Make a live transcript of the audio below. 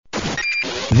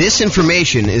This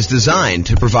information is designed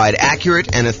to provide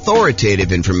accurate and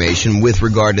authoritative information with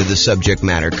regard to the subject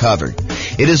matter covered.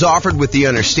 It is offered with the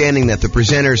understanding that the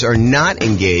presenters are not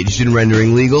engaged in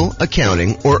rendering legal,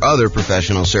 accounting, or other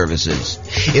professional services.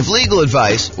 If legal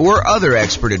advice or other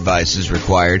expert advice is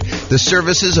required, the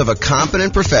services of a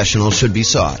competent professional should be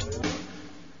sought.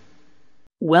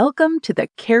 Welcome to the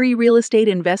Carey Real Estate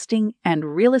Investing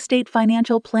and Real Estate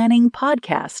Financial Planning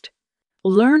podcast.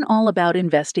 Learn all about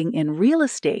investing in real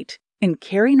estate in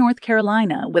Carey, North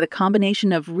Carolina, with a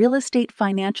combination of real estate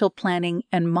financial planning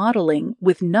and modeling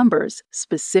with numbers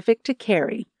specific to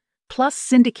Carey, plus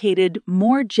syndicated,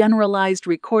 more generalized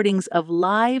recordings of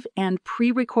live and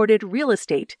pre-recorded real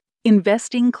estate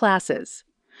investing classes,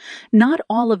 not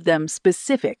all of them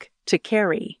specific to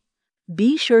Carey.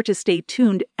 Be sure to stay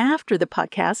tuned after the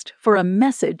podcast for a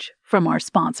message from our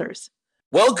sponsors.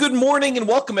 Well, good morning and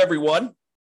welcome, everyone.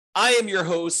 I am your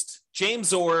host,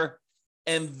 James Orr,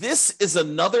 and this is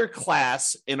another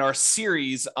class in our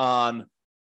series on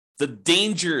the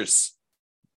dangers,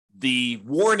 the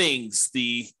warnings,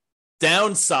 the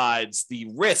downsides, the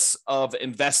risks of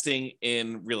investing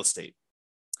in real estate.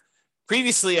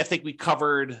 Previously, I think we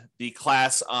covered the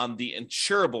class on the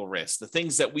insurable risk, the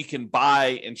things that we can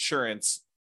buy insurance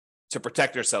to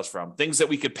protect ourselves from, things that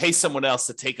we could pay someone else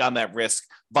to take on that risk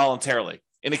voluntarily.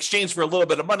 In exchange for a little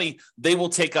bit of money, they will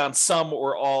take on some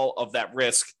or all of that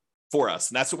risk for us.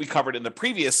 And that's what we covered in the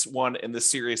previous one in this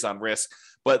series on risk.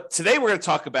 But today we're going to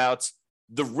talk about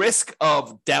the risk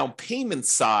of down payment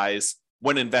size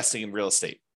when investing in real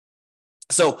estate.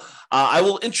 So I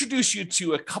will introduce you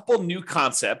to a couple new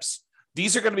concepts.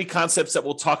 These are going to be concepts that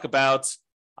we'll talk about.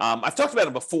 I've talked about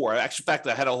them before. Actually, in fact,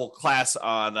 I had a whole class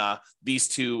on these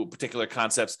two particular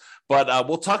concepts, but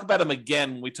we'll talk about them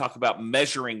again when we talk about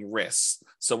measuring risks.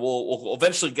 So we'll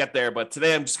eventually get there, but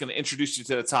today I'm just going to introduce you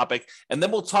to the topic, and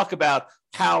then we'll talk about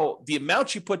how the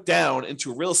amount you put down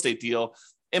into a real estate deal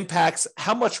impacts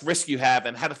how much risk you have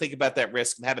and how to think about that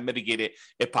risk and how to mitigate it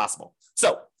if possible.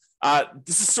 So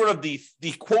this is sort of the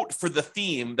quote for the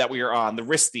theme that we are on, the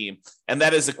risk theme, and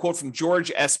that is a quote from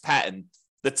George S. Patton.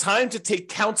 The time to take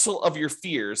counsel of your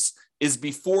fears is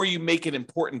before you make an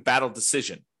important battle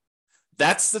decision.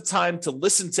 That's the time to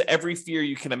listen to every fear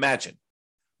you can imagine.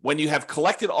 When you have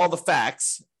collected all the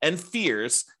facts and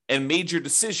fears and made your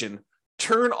decision,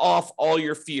 turn off all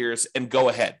your fears and go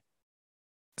ahead.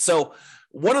 So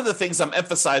one of the things I'm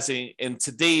emphasizing in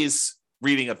today's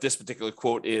reading of this particular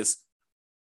quote is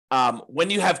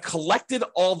when you have collected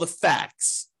all the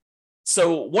facts.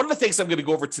 So one of the things I'm going to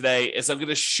go over today is I'm going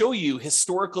to show you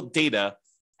historical data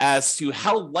as to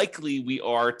how likely we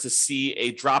are to see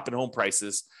a drop in home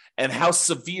prices and how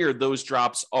severe those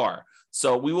drops are.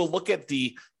 So we will look at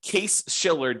the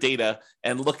Case-Shiller data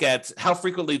and look at how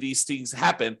frequently these things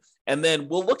happen. And then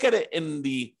we'll look at it in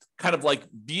the kind of like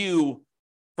view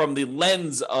from the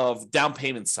lens of down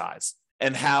payment size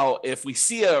and how if we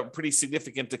see a pretty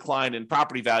significant decline in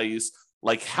property values,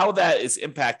 like how that is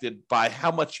impacted by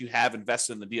how much you have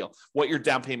invested in the deal, what your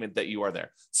down payment that you are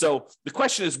there. So the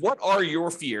question is, what are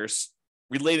your fears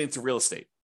relating to real estate?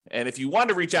 And if you want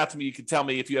to reach out to me, you can tell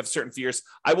me if you have certain fears.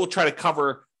 I will try to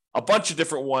cover a bunch of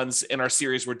different ones in our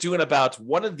series. We're doing about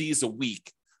one of these a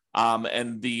week.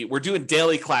 We're doing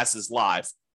daily classes live.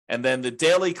 And then the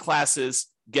daily classes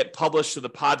get published to the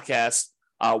podcast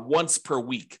once per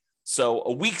week. So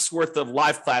a week's worth of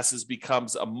live classes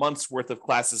becomes a month's worth of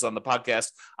classes on the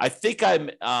podcast. I think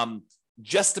I'm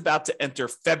just about to enter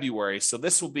February. So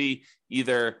this will be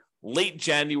either late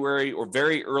January or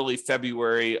very early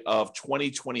February of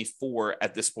 2024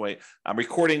 at this point. I'm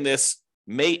recording this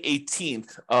May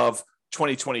 18th of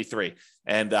 2023.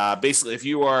 And basically, if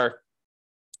you are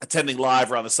attending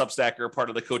live or on the Substack or part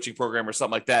of the coaching program or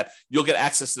something like that, you'll get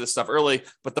access to this stuff early,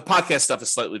 but the podcast stuff is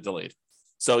slightly delayed.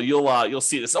 So you'll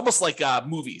see this almost like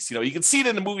movies. You know, you can see it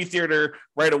in the movie theater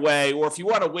right away, or if you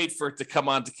want to wait for it to come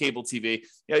on to cable TV,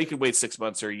 you can wait 6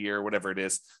 months or a year or whatever it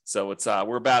is. So it's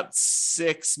we're about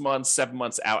 6 months, 7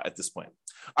 months out at this point.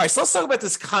 All right, so let's talk about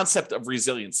this concept of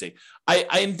resiliency.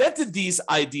 I invented these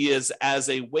ideas as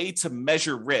a way to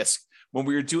measure risk when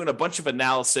we were doing a bunch of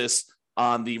analysis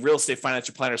on the real estate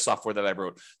financial planner software that I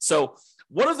wrote. So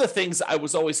one of the things I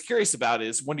was always curious about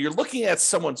is when you're looking at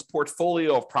someone's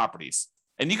portfolio of properties,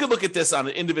 and you can look at this on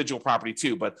an individual property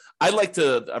too, but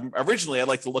originally I'd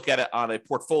like to look at it on a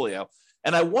portfolio.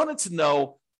 And I wanted to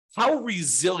know how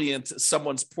resilient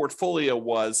someone's portfolio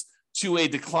was to a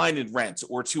decline in rent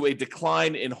or to a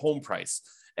decline in home price.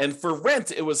 And for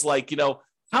rent, it was like,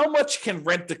 how much can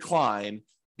rent decline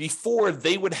before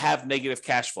they would have negative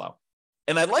cash flow?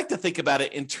 And I'd like to think about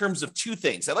it in terms of two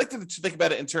things. I'd like to think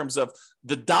about it in terms of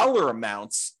the dollar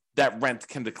amounts that rent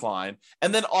can decline,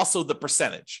 and then also the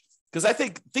percentage. Because I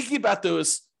think thinking about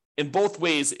those in both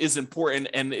ways is important,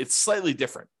 and it's slightly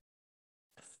different.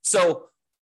 So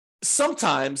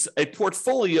sometimes a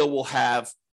portfolio will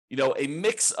have, a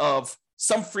mix of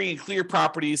some free and clear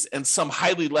properties and some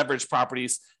highly leveraged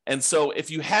properties. And so if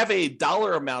you have a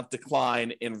dollar amount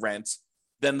decline in rent,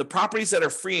 then the properties that are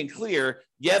free and clear,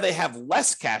 they have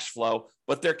less cash flow,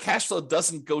 but their cash flow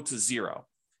doesn't go to zero.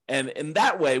 And in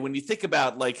that way, when you think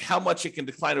about like how much it can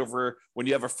decline over when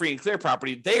you have a free and clear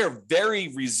property, they are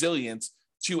very resilient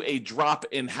to a drop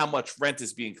in how much rent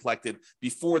is being collected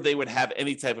before they would have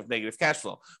any type of negative cash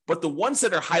flow. But the ones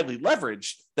that are highly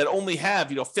leveraged, that only have,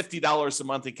 $50 a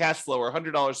month in cash flow or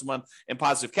 $100 a month in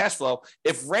positive cash flow,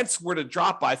 if rents were to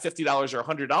drop by $50 or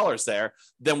 $100 there,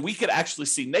 then we could actually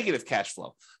see negative cash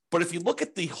flow. But if you look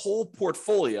at the whole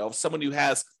portfolio of someone who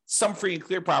has some free and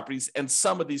clear properties and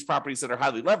some of these properties that are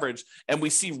highly leveraged, and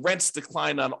we see rents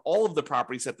decline on all of the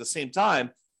properties at the same time,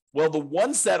 well, the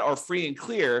ones that are free and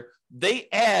clear, they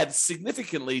add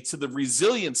significantly to the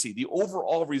resiliency, the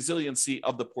overall resiliency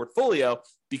of the portfolio,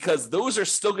 because those are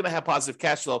still going to have positive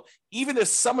cash flow, even if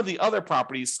some of the other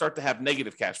properties start to have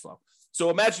negative cash flow. So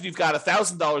imagine you've got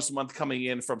 $1,000 a month coming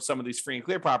in from some of these free and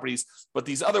clear properties, but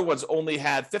these other ones only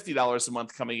had $50 a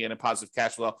month coming in positive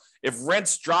cash flow. If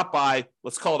rents drop by,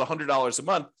 let's call it $100 a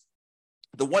month,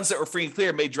 the ones that were free and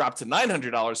clear may drop to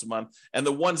 $900 a month, and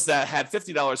the ones that had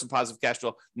 $50 in positive cash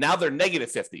flow, now they're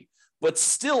negative 50. But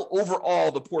still,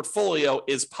 overall, the portfolio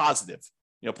is positive,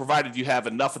 provided you have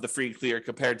enough of the free and clear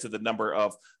compared to the number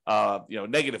of,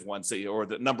 negative ones or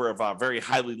the number of very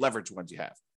highly leveraged ones you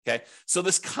have. Okay, so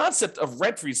this concept of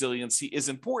rent resiliency is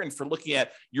important for looking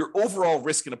at your overall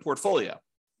risk in a portfolio.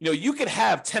 You could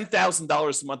have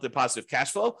 $10,000 a month in positive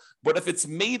cash flow, but if it's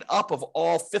made up of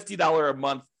all $50 a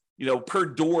month, per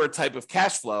door type of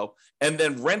cash flow, and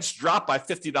then rents drop by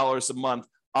 $50 a month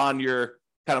on your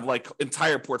kind of like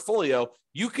entire portfolio,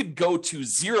 you could go to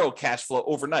zero cash flow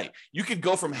overnight. You could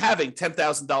go from having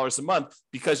 $10,000 a month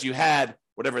because you had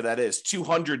whatever that is,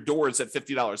 200 doors at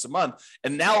 $50 a month.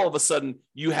 And now all of a sudden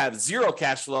you have zero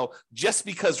cash flow just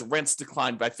because rents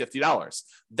declined by $50.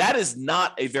 That is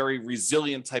not a very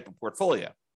resilient type of portfolio.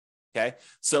 Okay.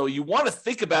 So you want to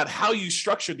think about how you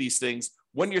structure these things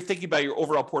when you're thinking about your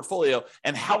overall portfolio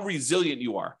and how resilient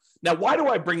you are. Now, why do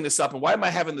I bring this up and why am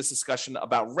I having this discussion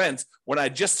about rent when I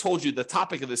just told you the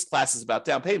topic of this class is about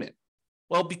down payment?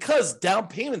 Well, because down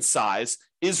payment size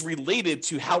is related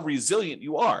to how resilient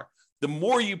you are. The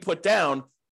more you put down,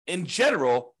 in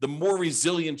general, the more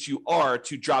resilient you are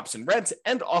to drops in rent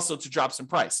and also to drops in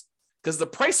price. Because the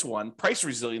price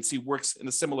resiliency works in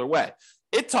a similar way.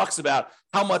 It talks about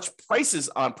how much prices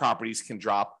on properties can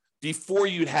drop before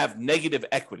you'd have negative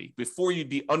equity, before you'd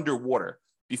be underwater,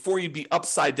 before you'd be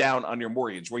upside down on your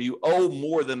mortgage, where you owe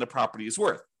more than the property is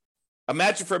worth.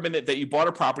 Imagine for a minute that you bought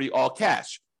a property all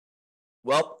cash.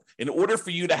 Well, in order for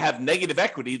you to have negative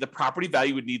equity, the property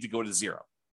value would need to go to zero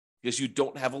because you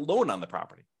don't have a loan on the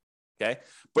property. Okay.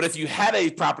 But if you had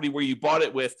a property where you bought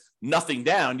it with nothing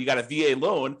down, you got a VA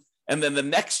loan, and then the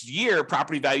next year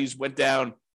property values went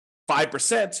down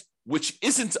 5%, which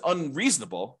isn't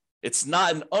unreasonable. It's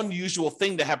not an unusual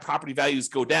thing to have property values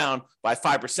go down by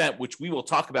 5%, which we will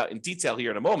talk about in detail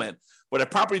here in a moment. But if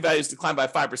property values decline by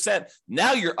 5%,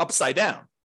 now you're upside down.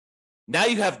 Now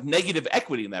you have negative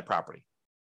equity in that property,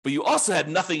 but you also had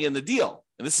nothing in the deal.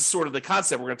 And this is sort of the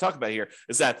concept we're going to talk about here,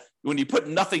 is that when you put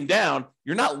nothing down,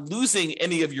 you're not losing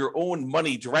any of your own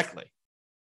money directly,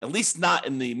 at least not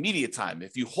in the immediate time.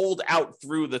 If you hold out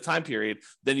through the time period,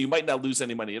 then you might not lose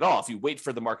any money at all if you wait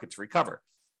for the market to recover.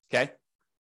 Okay.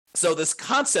 So this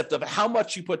concept of how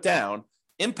much you put down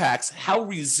impacts how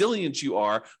resilient you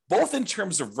are, both in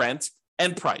terms of rent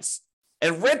and price.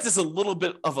 And rent is a little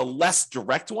bit of a less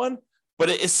direct one, but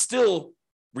it is still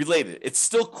related. It's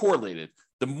still correlated.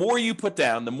 The more you put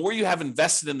down, the more you have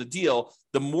invested in the deal,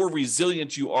 the more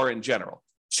resilient you are in general.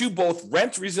 To both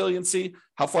rent resiliency,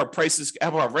 how far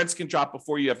rents can drop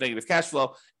before you have negative cash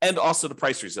flow, and also the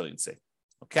price resiliency.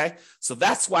 Okay, so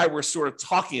that's why we're sort of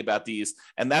talking about these,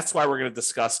 and that's why we're going to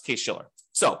discuss Case-Shiller.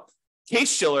 So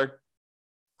Case-Shiller,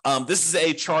 this is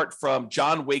a chart from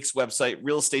John Wake's website,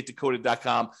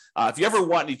 realestatedecoded.com. If you ever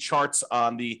want any charts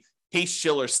on the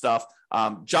Case-Shiller stuff.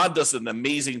 John does an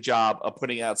amazing job of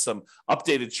putting out some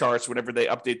updated charts. Whenever they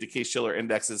update the Case-Shiller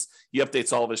indexes, he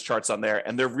updates all of his charts on there,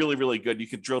 and they're really, really good. You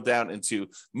can drill down into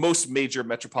most major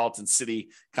metropolitan city,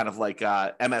 kind of like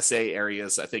MSA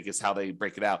areas, I think is how they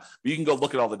break it out. But you can go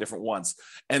look at all the different ones.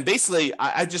 And basically,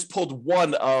 I just pulled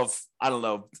one of,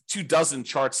 24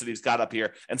 charts that he's got up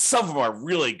here, and some of them are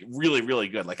really, really, really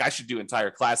good. Like I should do entire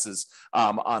classes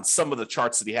on some of the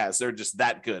charts that he has. They're just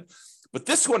that good. But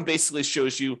this one basically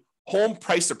shows you home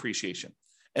price appreciation.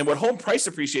 And what home price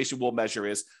appreciation will measure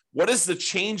is what is the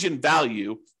change in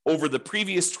value over the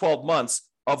previous 12 months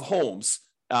of homes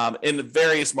in the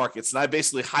various markets. And I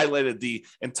basically highlighted the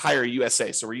entire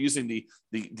USA. So we're using the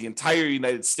entire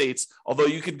United States, although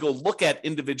you could go look at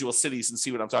individual cities and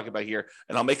see what I'm talking about here.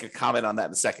 And I'll make a comment on that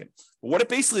in a second. But what it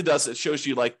basically does, it shows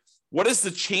you like, what is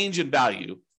the change in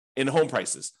value in home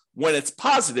prices? When it's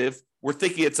positive, we're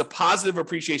thinking it's a positive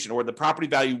appreciation or the property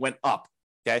value went up.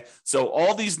 Okay. So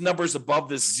all these numbers above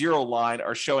this zero line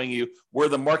are showing you where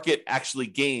the market actually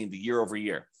gained year over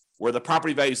year, where the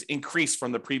property values increased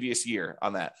from the previous year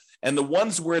on that. And the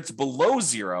ones where it's below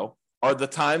zero are the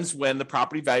times when the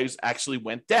property values actually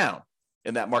went down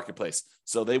in that marketplace.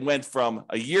 So they went from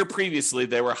a year previously,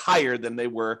 they were higher than they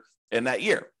were in that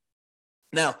year.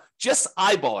 Now, just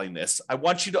eyeballing this, I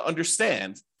want you to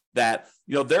understand that,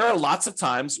 there are lots of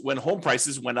times when home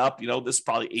prices went up, this is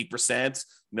probably 8%,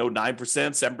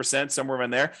 9%, 7%, somewhere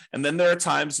in there. And then there are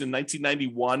times in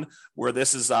 1991 where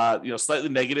this is, slightly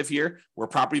negative here, where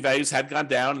property values had gone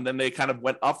down and then they kind of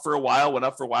went up for a while,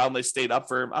 and they stayed up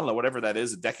for, whatever that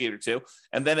is, a decade or two.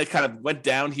 And then it kind of went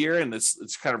down here and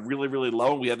it's kind of really, really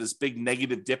low. And we had this big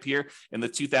negative dip here in the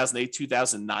 2008,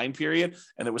 2009 period.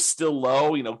 And it was still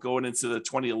low, going into the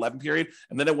 2011 period.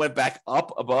 And then it went back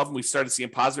up above and we started seeing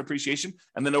positive appreciation.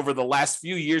 And then over the last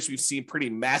few years, we've seen pretty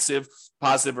massive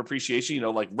positive appreciation,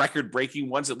 like record-breaking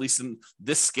ones, at least in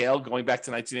this scale, going back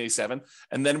to 1987.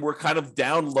 And then we're kind of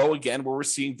down low again, where we're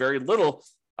seeing very little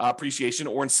appreciation,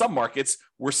 or in some markets,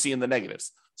 we're seeing the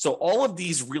negatives. So all of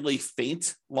these really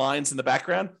faint lines in the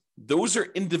background, those are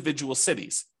individual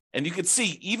cities. And you can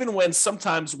see, even when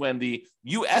sometimes when the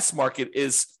U.S. market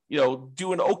is,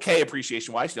 doing okay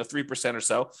appreciation-wise, 3% or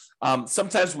so,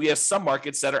 sometimes we have some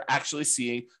markets that are actually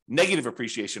seeing negative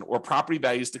appreciation or property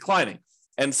values declining.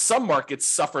 And some markets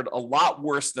suffered a lot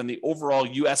worse than the overall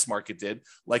U.S. market did.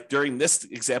 Like during this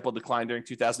example decline during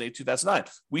 2008,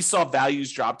 2009, we saw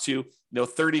values drop to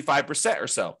 35% or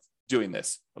so doing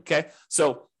this. Okay,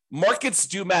 so markets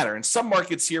do matter, and some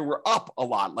markets here were up a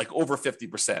lot, like over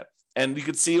 50%. And you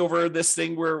could see over this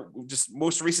thing where just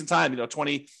most recent time,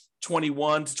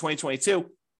 2021 to 2022,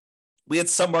 we had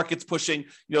some markets pushing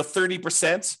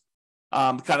 30%.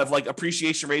 Kind of like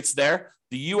appreciation rates there.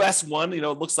 The U.S. one, it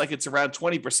looks like it's around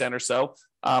 20% or so,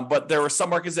 but there were some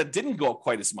markets that didn't go up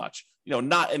quite as much.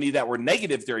 Not any that were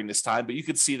negative during this time, but you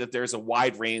could see that there's a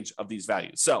wide range of these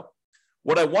values. So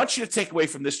what I want you to take away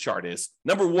from this chart is,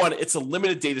 number one, it's a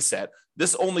limited data set.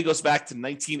 This only goes back to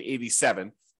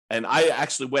 1987. And I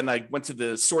actually, when I went to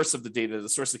the source of the data, the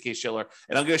source of Case-Shiller,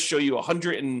 and I'm going to show you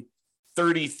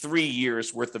 133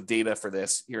 years worth of data for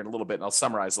this here in a little bit, and I'll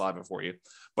summarize a lot of it for you.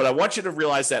 But I want you to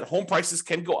realize that home prices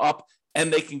can go up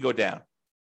and they can go down.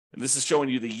 And this is showing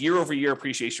you the year-over-year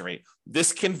appreciation rate.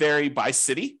 This can vary by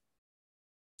city.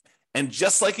 And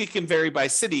just like it can vary by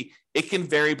city, it can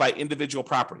vary by individual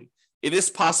property. It is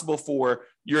possible for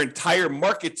your entire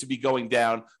market to be going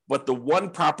down, but the one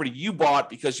property you bought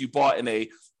because you bought in a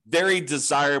very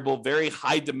desirable, very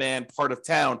high demand part of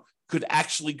town could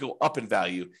actually go up in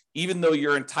value, even though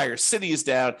your entire city is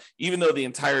down, even though the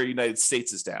entire United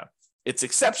States is down. It's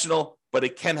exceptional, but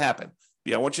it can happen.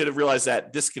 I want you to realize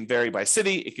that this can vary by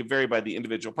city, it can vary by the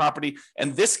individual property,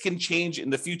 and this can change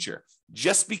in the future.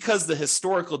 Just because the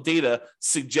historical data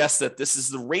suggests that this is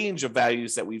the range of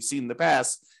values that we've seen in the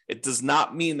past, it does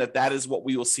not mean that that is what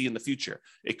we will see in the future.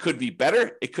 It could be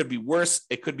better, it could be worse,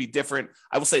 it could be different.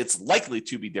 I will say it's likely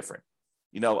to be different.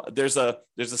 There's a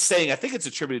saying, I think it's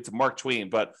attributed to Mark Twain,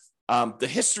 but the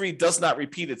history does not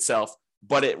repeat itself,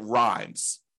 but it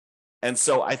rhymes. And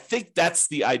so I think that's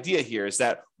the idea here, is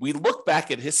that we look back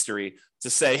at history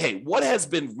to say, hey, what has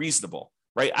been reasonable,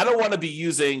 right? I don't want to be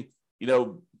using,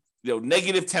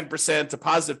 negative 10% to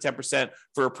positive 10%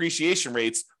 for appreciation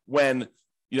rates when,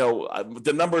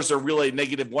 the numbers are really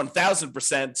negative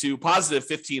 1,000% to positive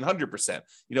 1,500%.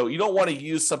 You don't want to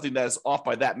use something that is off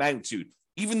by that magnitude.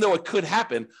 Even though it could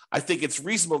happen, I think it's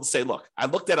reasonable to say, look, I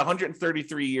looked at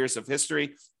 133 years of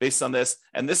history based on this,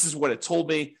 and this is what it told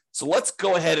me. So let's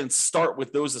go ahead and start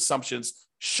with those assumptions.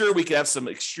 Sure, we could have some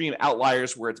extreme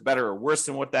outliers where it's better or worse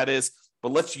than what that is,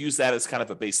 but let's use that as kind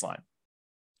of a baseline.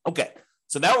 Okay,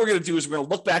 So now what we're going to do is we're going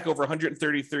to look back over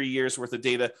 133 years worth of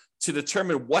data to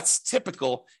determine what's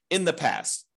typical in the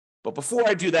past. But before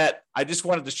I do that, I just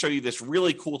wanted to show you this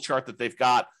really cool chart that they've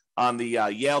got on the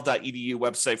Yale.edu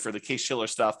website for the Case-Shiller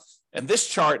stuff. And this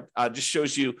chart just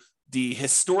shows you the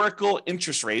historical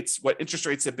interest rates, what interest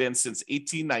rates have been since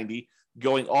 1890,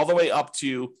 going all the way up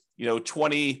to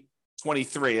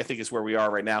 2023, I think is where we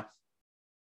are right now.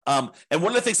 And one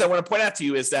of the things I want to point out to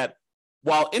you is that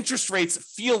while interest rates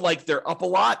feel like they're up a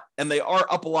lot, and they are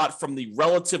up a lot from the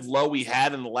relative low we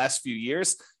had in the last few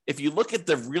years, if you look at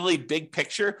the really big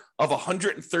picture of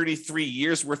 133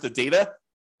 years worth of data,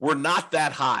 we're not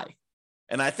that high.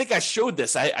 And I think I showed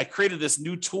this. I created this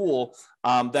new tool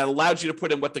that allowed you to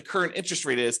put in what the current interest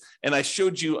rate is. And I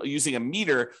showed you using a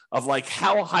meter of like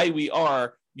how high we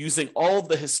are using all of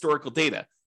the historical data.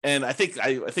 And I think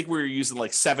we were using like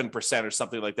 7% or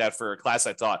something like that for a class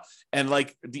I taught. And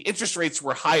like the interest rates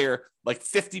were higher like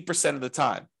 50% of the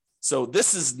time. So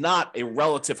this is not a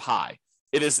relative high.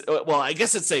 It is, well, I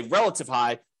guess it's a relative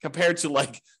high compared to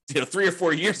like 3 or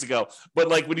 4 years ago. But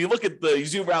like when you look at you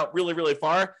zoom out really, really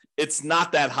far, it's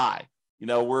not that high.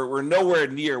 We're nowhere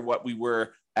near what we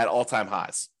were at all-time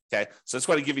highs. Okay. So I just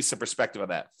want to give you some perspective on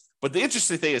that. But the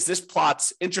interesting thing is this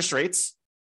plots interest rates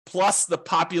plus the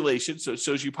population. So it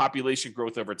shows you population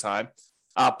growth over time.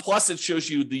 Plus it shows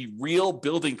you the real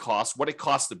building costs, what it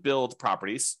costs to build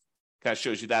properties. Kind of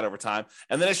shows you that over time.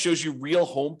 And then it shows you real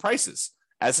home prices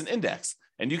as an index.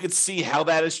 And you can see how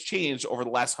that has changed over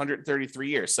the last 133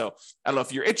 years. So I don't know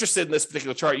if you're interested in this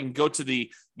particular chart, you can go to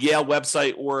the Yale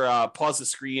website or pause the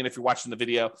screen if you're watching the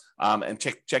video and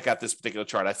check out this particular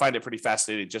chart. I find it pretty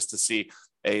fascinating just to see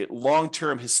a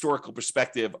long-term historical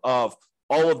perspective of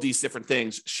all of these different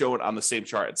things shown on the same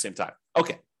chart at the same time.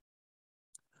 Okay.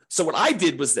 So what I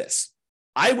did was this.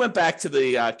 I went back to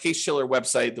the Case-Shiller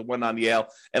website, the one on Yale,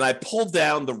 and I pulled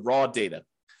down the raw data.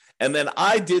 And then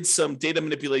I did some data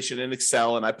manipulation in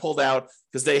Excel, and I pulled out,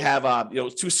 because they have,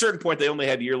 to a certain point, they only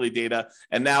had yearly data.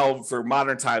 And now for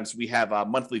modern times, we have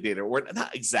monthly data, or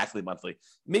not exactly monthly.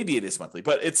 Maybe it is monthly,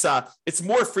 but it's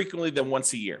more frequently than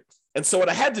once a year. And so what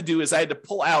I had to do is I had to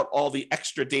pull out all the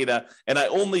extra data, and I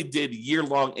only did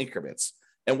year-long increments.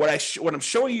 And what I'm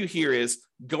showing you here is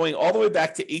going all the way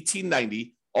back to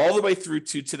 1890, all the way through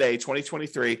to today,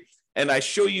 2023. And I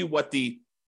show you what the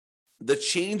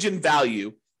change in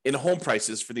value in home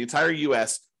prices for the entire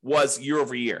US was year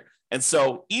over year. And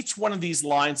so each one of these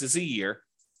lines is a year.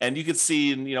 And you can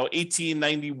see in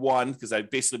 1891, because I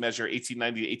basically measure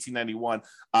 1890 to 1891,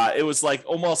 it was like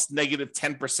almost negative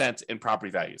 10% in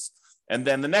property values. And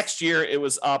then the next year it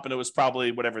was up, and it was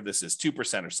probably whatever this is,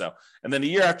 2% or so. And then the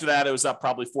year after that, it was up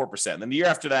probably 4%. And then the year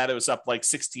after that, it was up like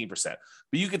 16%. But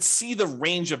you could see the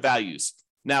range of values.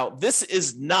 Now, this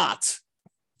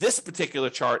particular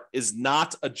chart is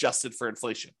not adjusted for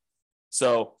inflation.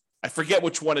 So I forget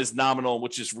which one is nominal,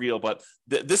 which is real, but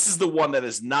this is the one that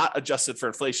is not adjusted for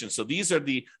inflation. So these are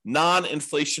the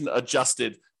non-inflation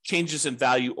adjusted changes in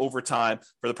value over time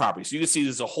for the property. So you can see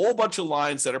there's a whole bunch of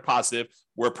lines that are positive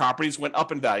where properties went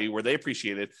up in value, where they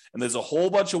appreciated, and there's a whole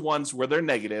bunch of ones where they're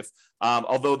negative,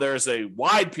 although there's a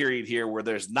wide period here where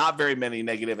there's not very many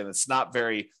negative, and it's not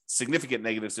very significant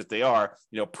negatives if they are.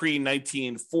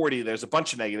 Pre-1940, there's a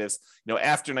bunch of negatives.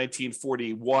 After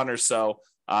 1941 or so,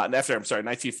 and after,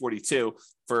 1942,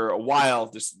 for a while,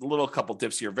 there's a little couple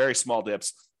dips here, very small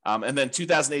dips. And then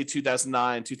 2008,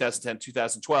 2009, 2010,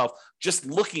 2012, just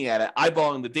looking at it,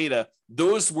 eyeballing the data,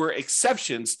 those were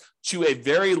exceptions to a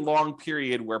very long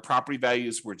period where property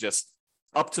values were just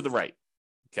up to the right.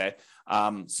 Okay.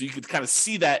 So you could kind of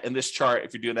see that in this chart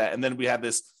if you're doing that. And then we have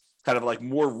this kind of like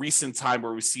more recent time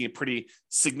where we see a pretty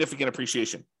significant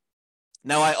appreciation.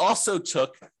 Now, I also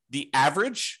took the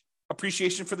average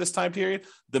appreciation for this time period,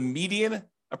 the median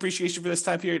appreciation for this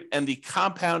time period, and the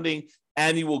compounding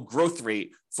annual growth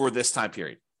rate for this time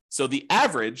period. So the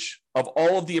average of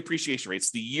all of the appreciation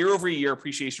rates, the year over year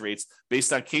appreciation rates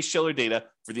based on Case-Shiller data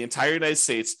for the entire United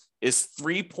States is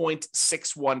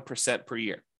 3.61% per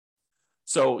year.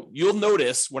 So you'll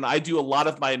notice when I do a lot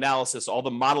of my analysis, all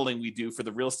the modeling we do for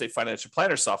the real estate financial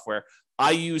planner software,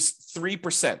 I use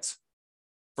 3%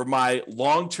 for my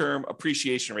long-term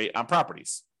appreciation rate on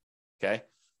properties. Okay.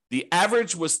 The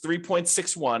average was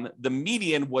 3.61. The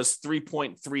median was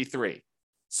 3.33.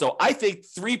 So I think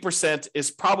 3% is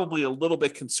probably a little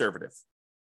bit conservative.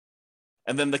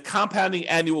 And then the compounding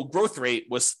annual growth rate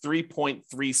was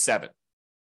 3.37.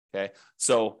 Okay.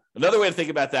 So another way to think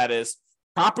about that is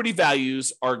property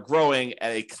values are growing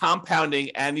at a compounding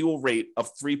annual rate of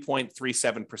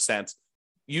 3.37%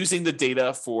 using the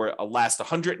data for the last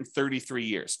 133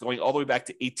 years, going all the way back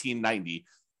to 1890.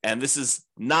 And this is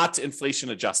not inflation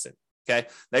adjusted. Okay.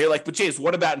 Now you're like, but James,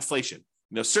 what about inflation?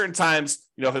 Certain times,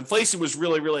 if inflation was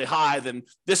really, really high, then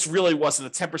this really wasn't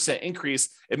a 10% increase.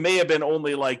 It may have been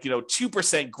only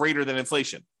 2% greater than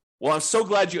inflation. Well, I'm so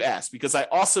glad you asked, because I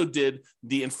also did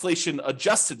the inflation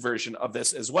adjusted version of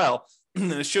this as well.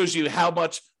 And it shows you how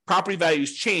much property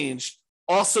values changed,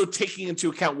 also taking into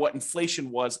account what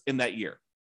inflation was in that year.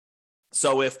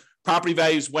 So if property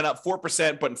values went up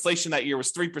 4%, but inflation that year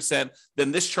was 3%,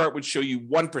 then this chart would show you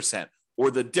 1%,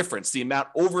 or the difference, the amount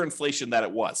over inflation that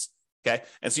it was. Okay.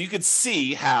 And so you could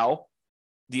see how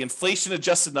the inflation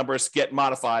adjusted numbers get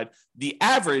modified. The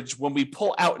average when we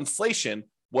pull out inflation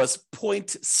was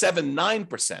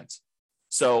 0.79%.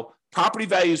 So property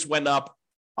values went up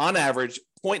on average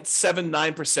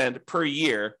 0.79% per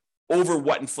year over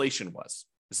what inflation was.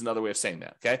 Is another way of saying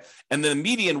that. Okay. And then the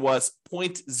median was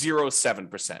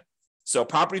 0.07%. So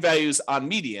property values on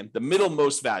median, the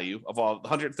middlemost value of all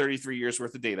 133 years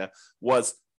worth of data,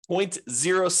 was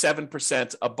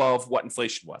 0.07% above what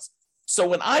inflation was. So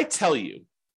when I tell you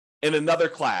in another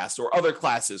class or other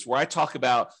classes where I talk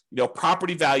about,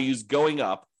 property values going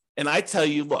up, and I tell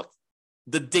you, look,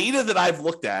 the data that I've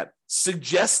looked at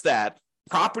suggests that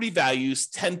property values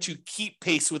tend to keep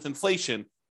pace with inflation,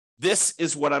 this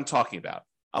is what I'm talking about.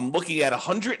 I'm looking at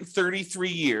 133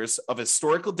 years of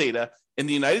historical data in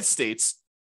the United States.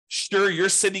 Sure, your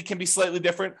city can be slightly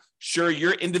different. Sure,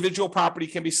 your individual property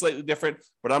can be slightly different.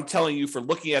 But I'm telling you, for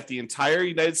looking at the entire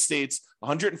United States,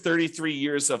 133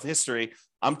 years of history,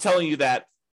 I'm telling you that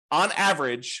on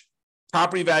average,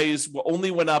 property values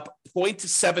only went up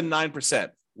 0.79%,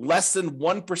 less than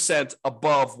 1%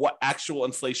 above what actual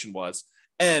inflation was.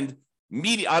 And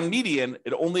on median,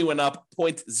 it only went up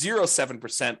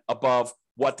 0.07% above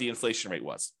what the inflation rate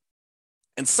was.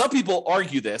 And some people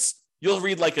argue this. You'll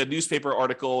read like a newspaper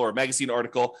article or a magazine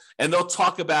article, and they'll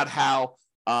talk about how,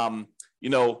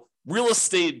 real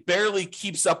estate barely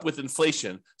keeps up with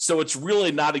inflation, so it's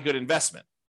really not a good investment.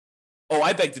 Oh,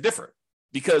 I beg to differ,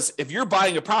 because if you're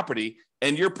buying a property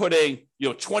and you're putting,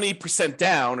 20%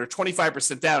 down or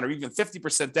 25% down or even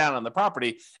 50% down on the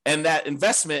property, and that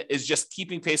investment is just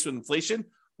keeping pace with inflation,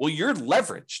 well, you're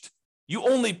leveraged. You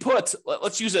only put,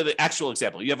 let's use an actual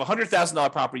example. You have a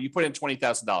 $100,000 property, you put in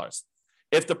 $20,000.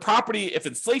 If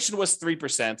inflation was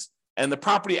 3% and the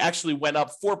property actually went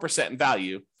up 4% in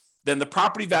value, then the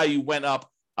property value went up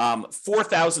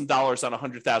 $4,000 on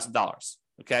 $100,000.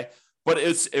 Okay. But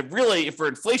it really, for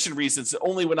inflation reasons, it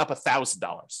only went up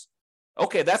 $1,000.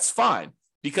 Okay. That's fine,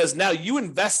 because now you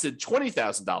invested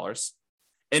 $20,000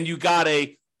 and you got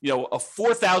a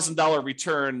 $4,000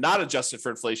 return, not adjusted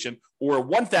for inflation, or a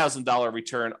 $1,000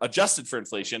 return adjusted for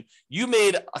inflation. You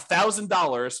made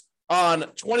 $1,000 on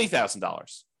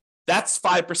 $20,000. That's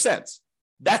 5%.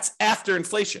 That's after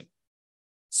inflation.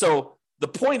 So the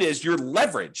point is, you're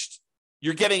leveraged.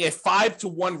 You're getting a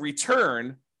 5-to-1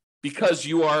 return because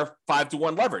you are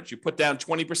 5-to-1 leverage. You put down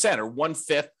 20% or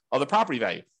 1/5 of the property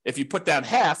value. If you put down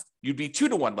half, you'd be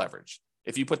 2-to-1 leverage.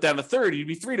 If you put down a third, you'd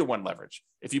be 3-to-1 leverage.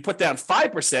 If you put down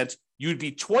 5%, you'd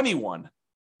be 20-to-1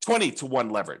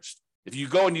 leveraged. If you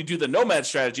go and you do the nomad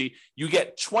strategy, you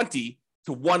get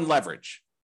 20-to-1 leverage.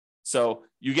 So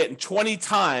you're getting 20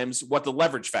 times what the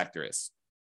leverage factor is.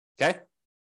 Okay.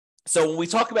 So when we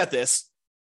talk about this,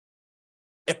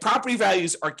 if property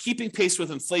values are keeping pace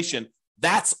with inflation,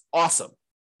 that's awesome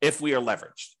if we are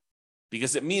leveraged,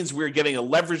 because it means we're getting a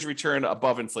leverage return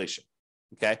above inflation.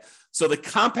 Okay. So the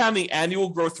compounding annual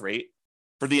growth rate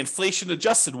for the inflation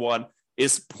adjusted one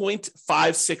is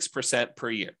 0.56%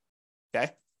 per year.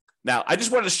 Okay. Now, I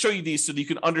just wanted to show you these so that you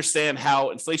can understand how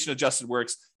inflation adjusted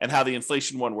works and how the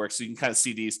inflation one works. So you can kind of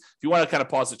see these. If you want to kind of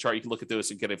pause the chart, you can look at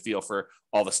those and get a feel for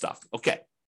all the stuff. Okay.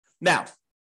 Now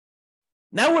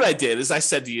what I did is I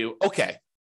said to you, okay,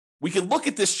 we can look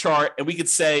at this chart and we could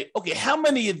say, okay, how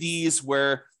many of these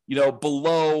were,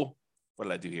 below, what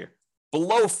did I do here?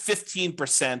 Below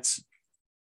 15%.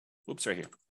 Whoops, right here.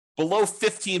 Below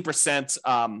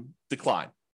 15% decline.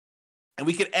 And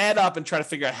we could add up and try to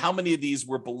figure out how many of these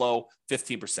were below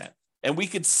 15%. And we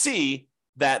could see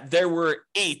that there were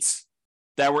 8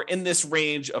 that were in this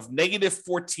range of negative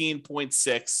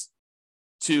 14.6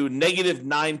 to negative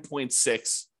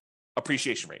 9.6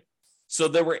 appreciation rate. So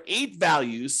there were 8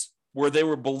 values where they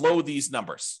were below these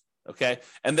numbers. Okay.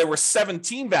 And there were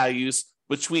 17 values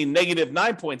between negative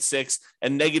 9.6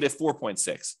 and negative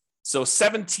 4.6. So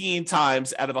 17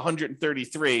 times out of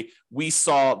 133, we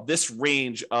saw this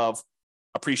range of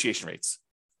appreciation rates.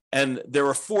 And there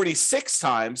were 46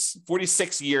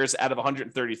 years out of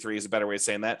 133 is a better way of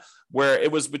saying that, where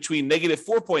it was between negative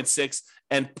 4.6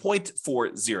 and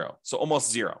 0.40. So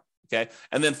almost zero. Okay.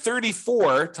 And then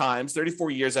 34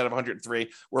 years out of 103,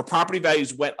 where property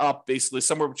values went up basically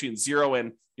somewhere between 0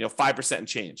 and 5% and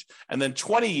change. And then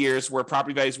 20 years where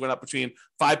property values went up between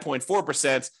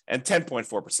 5.4% and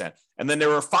 10.4%. And then there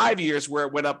were 5 years where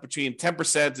it went up between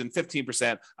 10% and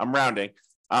 15%. I'm rounding.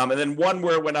 And then one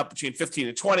where it went up between 15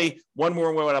 and 20, one where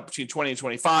it went up between 20 and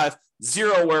 25,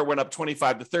 0 where it went up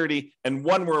 25 to 30, and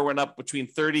one where it went up between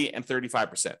 30 and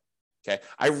 35%. Okay.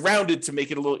 I rounded to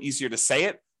make it a little easier to say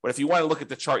it. But if you want to look at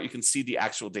the chart, you can see the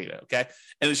actual data, okay?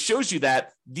 And it shows you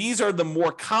that these are the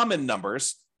more common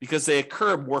numbers because they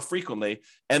occur more frequently.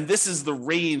 And this is the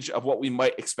range of what we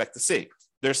might expect to see.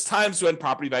 There's times when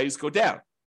property values go down.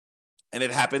 And it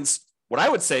happens, what I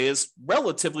would say is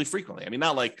relatively frequently. I mean,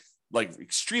 not like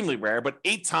extremely rare, but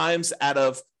 8 times out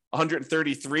of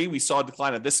 133, we saw a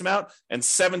decline of this amount, and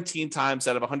 17 times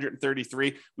out of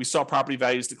 133, we saw property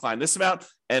values decline this amount,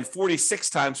 and 46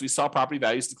 times we saw property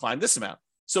values decline this amount.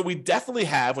 So we definitely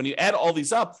have, when you add all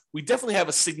these up, we definitely have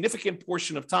a significant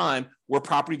portion of time where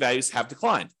property values have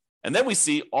declined. And then we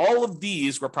see all of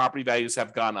these where property values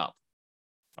have gone up.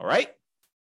 All right.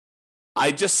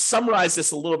 I just summarized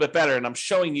this a little bit better, and I'm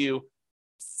showing you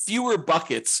fewer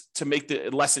buckets to make the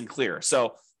lesson clear.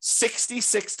 So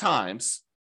 66 times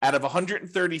out of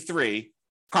 133,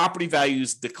 property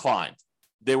values declined.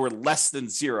 They were less than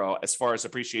 0 as far as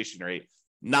appreciation rate,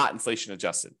 not inflation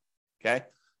adjusted. Okay.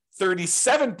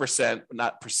 37%,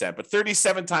 not percent, but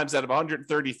 37 times out of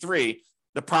 133,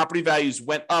 the property values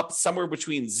went up somewhere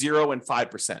between 0 and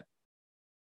 5%.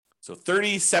 So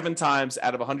 37 times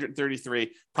out of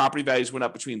 133, property values went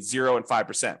up between 0 and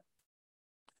 5%.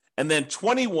 And then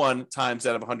 21 times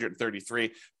out of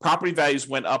 133, property values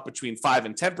went up between 5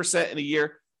 and 10% in a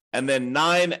year. And then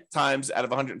 9 times out of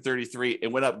 133,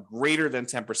 it went up greater than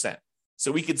 10%.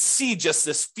 So we could see just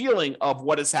this feeling of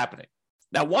what is happening.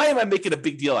 Now, why am I making a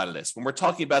big deal out of this when we're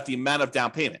talking about the amount of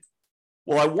down payment?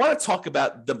 Well, I want to talk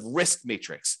about the risk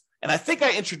matrix. And I think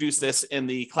I introduced this in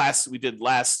the class we did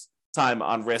last time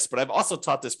on risk, but I've also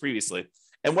taught this previously.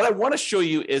 And what I want to show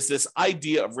you is this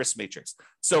idea of risk matrix.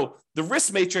 So the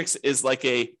risk matrix is like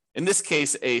in this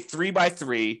case, a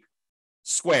 3x3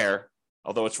 square,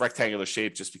 although it's rectangular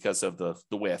shape just because of the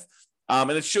width.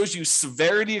 And it shows you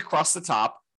severity across the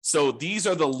top. So these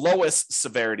are the lowest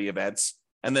severity events.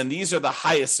 And then these are the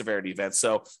highest severity events.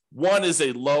 So one is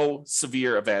a low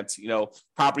severe event,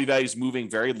 property values moving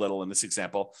very little in this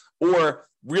example, or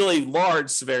really large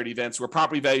severity events where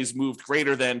property values moved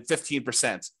greater than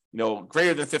 15%,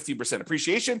 greater than 15%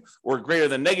 appreciation or greater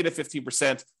than negative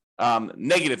 15%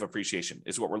 negative appreciation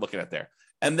is what we're looking at there.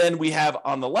 And then we have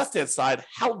on the left-hand side,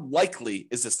 how likely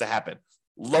is this to happen?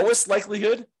 Lowest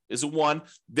likelihood is a 1,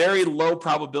 very low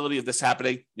probability of this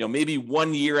happening, maybe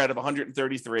 1 year out of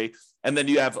 133. And then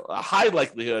you have a high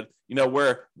likelihood,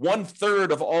 where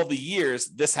 1/3 of all the years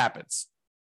this happens.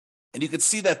 And you can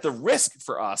see that the risk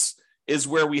for us is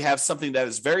where we have something that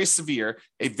is very severe,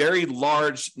 a very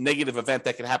large negative event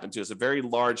that can happen to us, a very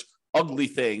large, ugly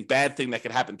thing, bad thing that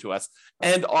can happen to us.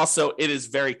 And also it is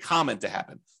very common to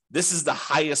happen. This is the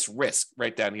highest risk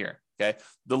right down here. Okay.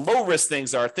 The low risk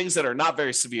things are things that are not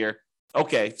very severe.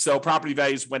 Okay, so property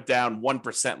values went down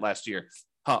 1% last year.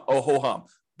 Oh, ho hum.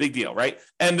 Big deal, right?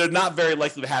 And they're not very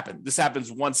likely to happen. This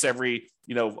happens once every,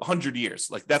 100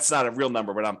 years. Like that's not a real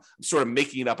number, but I'm sort of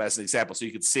making it up as an example. So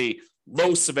you can see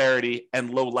low severity and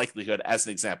low likelihood as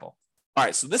an example. All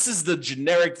right, so this is the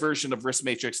generic version of risk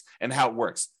matrix and how it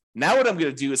works. Now what I'm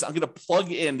going to do is I'm going to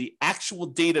plug in the actual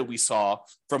data we saw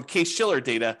from Case-Shiller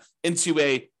data into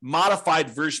a modified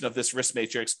version of this risk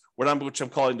matrix, which I'm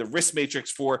calling the risk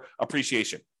matrix for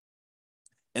appreciation.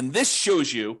 And this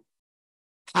shows you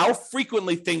how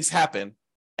frequently things happen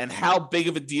and how big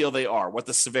of a deal they are, what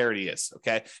the severity is,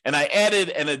 okay? And I added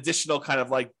an additional kind of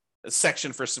like a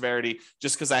section for severity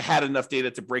just because I had enough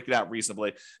data to break it out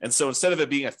reasonably. And so instead of it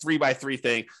being a 3x3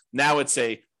 thing, now it's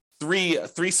a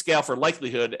three scale for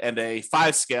likelihood and a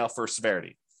 5 scale for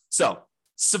severity. So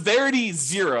severity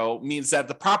 0 means that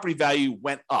the property value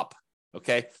went up,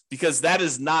 okay? Because that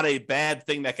is not a bad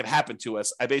thing that could happen to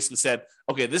us. I basically said,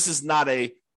 okay, this is not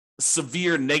a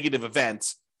severe negative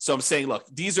event. So I'm saying, look,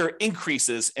 these are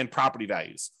increases in property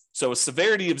values. So a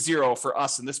severity of 0 for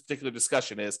us in this particular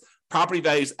discussion is property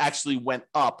values actually went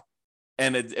up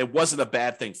and it wasn't a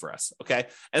bad thing for us, okay?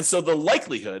 And so the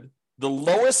likelihood, the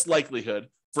lowest likelihood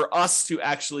for us to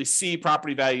actually see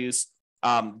property values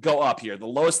go up here, the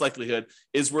lowest likelihood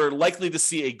is we're likely to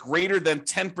see a greater than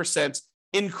 10%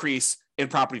 increase in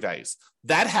property values.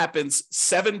 That happens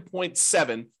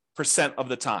 7.7% of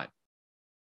the time.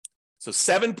 So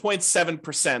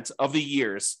 7.7% of the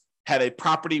years had a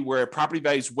property where property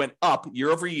values went up year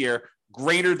over year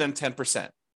greater than 10%.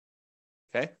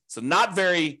 Okay, so not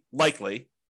very likely,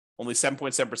 only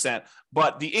 7.7%,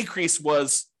 but the increase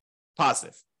was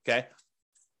positive. Okay,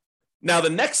 now the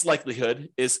next likelihood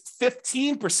is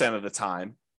 15% of the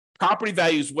time, property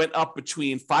values went up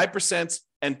between 5%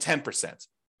 and 10%.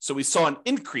 So we saw an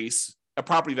increase of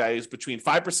property values between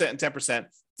 5% and 10%,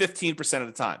 15% of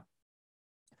the time.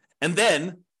 And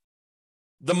then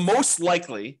the most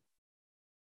likely,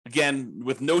 again,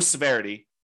 with no severity,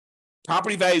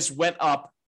 property values went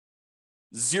up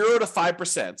 0 to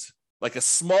 5%, like a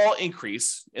small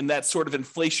increase in that sort of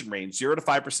inflation range, 0 to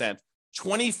 5%,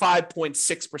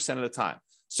 25.6% of the time.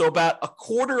 So about a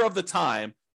quarter of the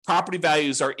time, property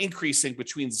values are increasing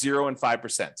between 0 and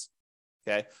 5%.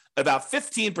 Okay. About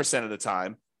 15% of the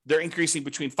time, they're increasing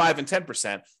between 5 and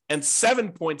 10%, and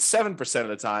 7.7% of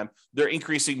the time, they're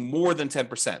increasing more than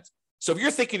 10%. So if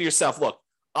you're thinking to yourself, look,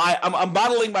 I'm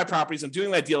modeling my properties, I'm doing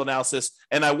my deal analysis,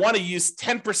 and I want to use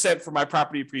 10% for my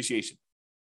property appreciation.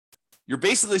 You're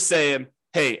basically saying,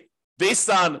 hey, based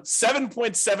on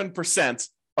 7.7%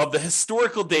 of the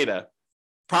historical data,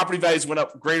 property values went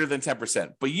up greater than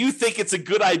 10%. But you think it's a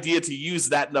good idea to use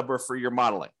that number for your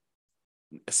modeling,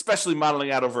 especially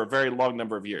modeling out over a very long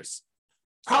number of years.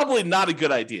 Probably not a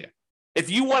good idea.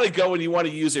 If you want to go and you want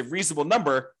to use a reasonable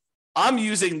number, I'm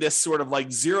using this sort of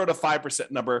like 0 to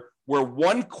 5% number where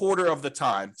 1/4 of the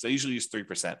time, so I usually use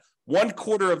 3%,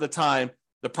 1/4 of the time,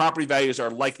 the property values are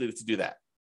likely to do that.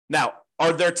 Now,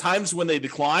 are there times when they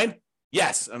decline?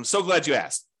 Yes. I'm so glad you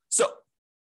asked. So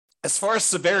as far as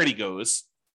severity goes,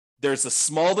 there's a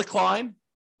small decline,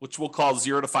 which we'll call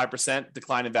 0 to 5%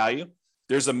 decline in value.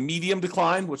 There's a medium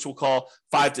decline, which we'll call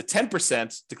 5 to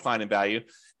 10% decline in value.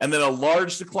 And then a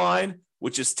large decline,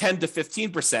 which is 10 to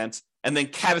 15%, and then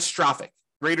catastrophic,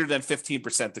 greater than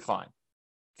 15% decline.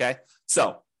 Okay.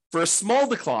 So for a small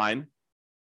decline,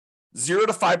 0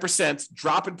 to 5%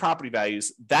 drop in property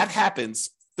values, that happens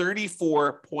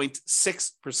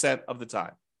 34.6% of the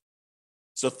time.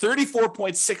 So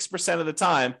 34.6% of the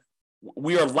time,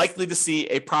 we are likely to see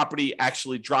a property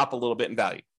actually drop a little bit in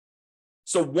value.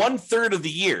 So 1/3 of the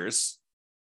years,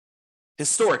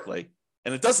 historically,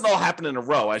 and it doesn't all happen in a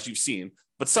row, as you've seen,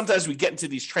 but sometimes we get into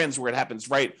these trends where it happens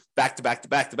right back to back to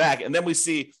back to back, and then we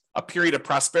see a period of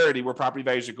prosperity where property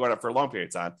values are going up for a long period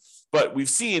of time. But we've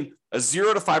seen a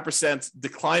 0 to 5%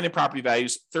 decline in property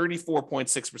values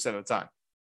 34.6% of the time.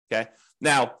 Okay.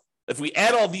 Now, if we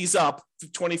add all these up,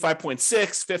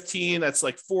 25.6, 15, that's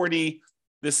like 40.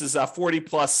 This is 40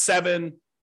 plus 7.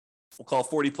 We'll call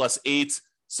 40 plus 8.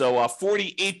 So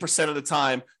 48% of the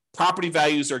time, property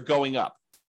values are going up.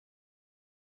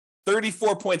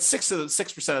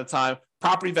 34.6% of the time,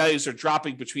 property values are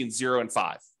dropping between 0 and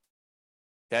 5.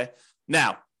 Okay.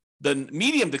 Now, the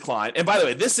medium decline, and by the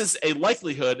way, this is a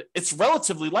likelihood, it's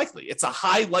relatively likely. It's a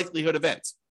high likelihood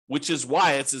event, which is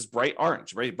why it's this bright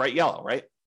orange, right? Bright yellow, right?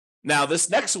 Now, this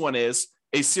next one is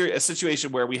a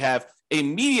situation where we have a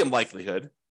medium likelihood.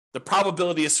 The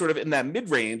probability is sort of in that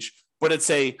mid-range, but it's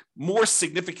a more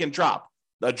significant drop,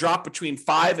 a drop between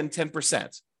 5 and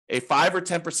 10%. A 5 or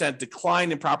 10%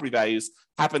 decline in property values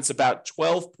happens about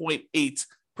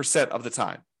 12.8% of the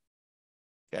time.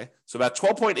 Okay, so about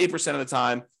 12.8% of the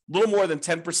time, a little more than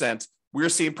 10%, we're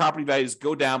seeing property values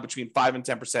go down between 5 and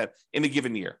 10% in a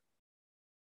given year.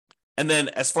 And then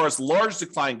as far as large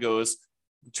decline goes,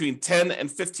 between 10 and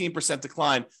 15%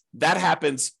 decline, that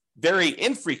happens very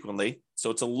infrequently. So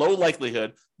it's a low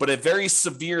likelihood, but a very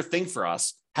severe thing for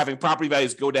us, having property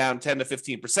values go down 10 to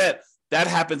 15%. That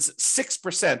happens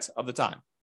 6% of the time.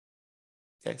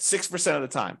 Okay, 6% of the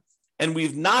time. And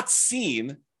we've not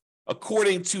seen,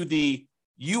 according to the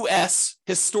US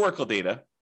historical data,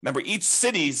 remember each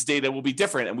city's data will be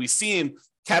different, and we've seen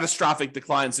catastrophic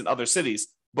declines in other cities.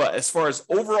 But as far as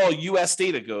overall US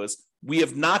data goes, we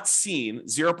have not seen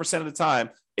 0% of the time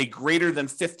a greater than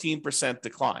 15%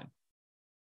 decline,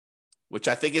 which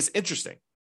I think is interesting,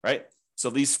 right? So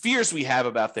these fears we have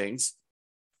about things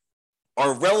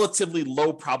are relatively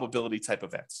low probability type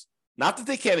events. Not that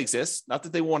they can't exist, not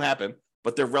that they won't happen,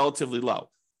 but they're relatively low.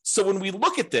 So when we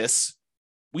look at this,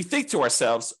 we think to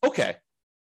ourselves, okay,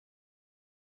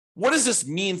 what does this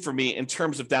mean for me in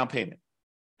terms of down payment?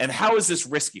 And how is this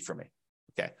risky for me?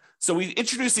 Okay, so we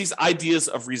introduce these ideas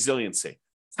of resiliency.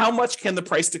 How much can the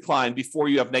price decline before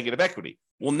you have negative equity?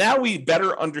 Well, now we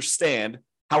better understand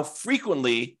how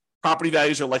frequently property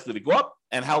values are likely to go up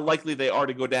and how likely they are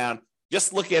to go down.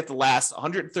 Just looking at the last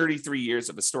 133 years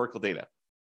of historical data.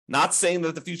 Not saying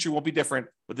that the future will be different,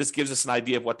 but this gives us an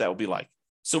idea of what that will be like.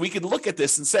 So we could look at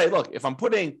this and say, look, if I'm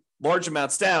putting large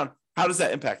amounts down, how does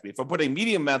that impact me? If I'm putting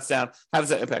medium amounts down, how does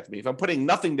that impact me? If I'm putting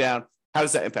nothing down, how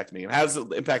does that impact me? And how does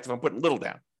it impact if I'm putting little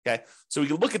down? Okay, so we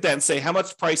can look at that and say how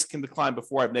much price can decline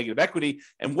before I have negative equity,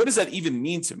 and what does that even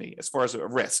mean to me as far as a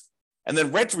risk? And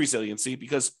then rent resiliency,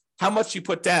 because how much you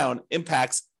put down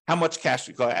impacts how much cash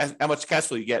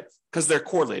flow you get, because they're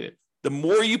correlated. The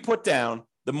more you put down,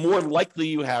 the more likely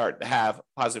you are to have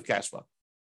positive cash flow.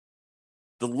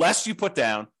 The less you put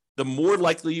down, the more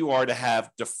likely you are to have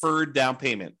deferred down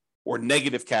payment or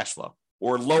negative cash flow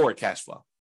or lower cash flow.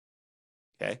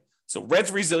 Okay. So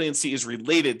rent resiliency is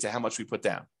related to how much we put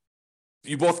down.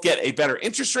 You both get a better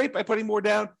interest rate by putting more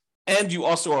down, and you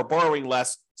also are borrowing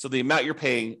less, so the amount you're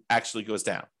paying actually goes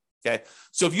down. Okay,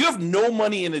 so if you have no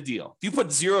money in a deal, if you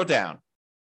put zero down,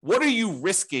 what are you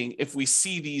risking if we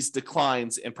see these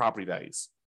declines in property values?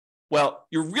 Well,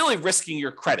 you're really risking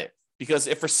your credit, because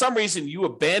if for some reason you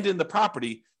abandon the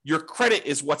property, your credit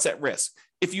is what's at risk.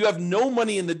 If you have no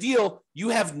money in the deal, you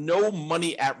have no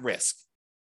money at risk.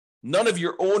 None of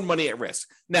your own money at risk.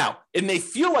 Now, it may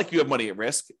feel like you have money at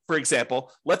risk. For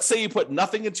example, let's say you put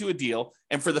nothing into a deal,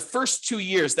 and for the first 2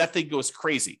 years, that thing goes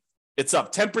crazy. It's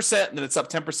up 10%, and then it's up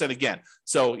 10% again.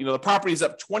 So, the property is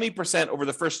up 20% over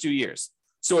the first 2 years.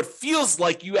 So it feels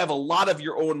like you have a lot of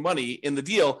your own money in the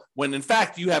deal, when in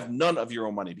fact you have none of your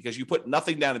own money because you put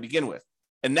nothing down to begin with.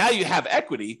 And now you have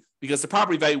equity because the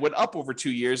property value went up over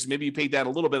 2 years. Maybe you paid down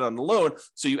a little bit on the loan,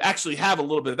 so you actually have a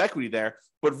little bit of equity there.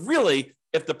 But really,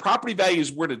 if the property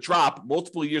values were to drop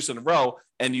multiple years in a row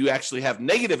and you actually have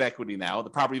negative equity now, the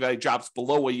property value drops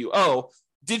below what you owe,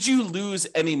 did you lose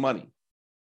any money?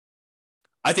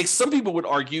 I think some people would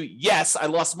argue, yes, I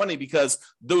lost money because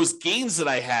those gains that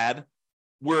I had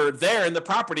were there in the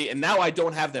property and now I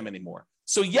don't have them anymore.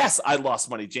 So yes, I lost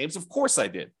money, James. Of course I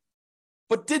did.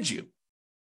 But did you?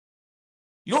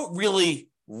 You don't really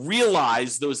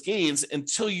realize those gains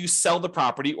until you sell the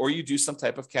property or you do some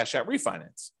type of cash out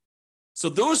refinance. So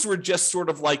those were just sort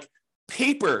of like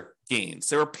paper gains.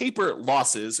 There were paper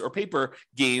losses or paper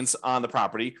gains on the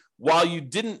property while you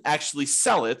didn't actually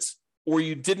sell it or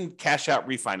you didn't cash out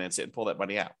refinance it and pull that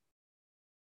money out.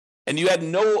 And you had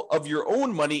no of your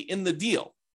own money in the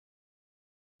deal.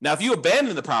 Now, if you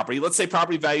abandon the property, let's say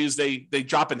property values, they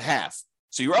drop in half.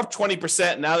 So you're up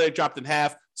 20%, now they dropped in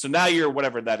half. So now you're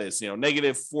whatever that is,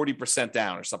 negative 40%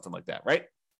 down or something like that, right?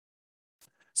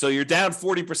 So you're down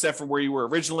 40% from where you were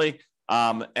originally.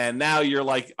 And now you're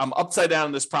like, I'm upside down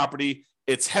in this property.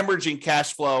 It's hemorrhaging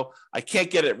cash flow. I can't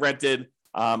get it rented.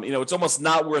 It's almost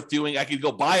not worth doing. I could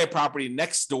go buy a property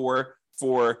next door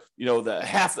for, the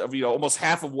half of, almost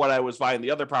half of what I was buying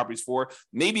the other properties for.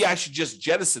 Maybe I should just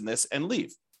jettison this and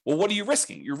leave. Well, what are you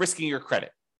risking? You're risking your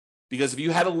credit. Because if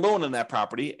you had a loan on that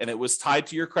property and it was tied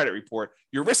to your credit report,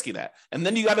 you're risking that. And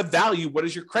then you got to value, what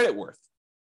is your credit worth?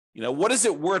 What is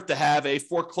it worth to have a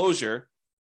foreclosure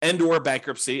and or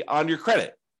bankruptcy on your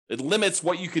credit? It limits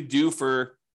what you could do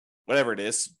for whatever it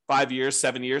is, 5 years,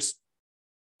 7 years,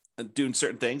 and doing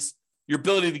certain things. Your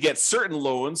ability to get certain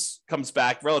loans comes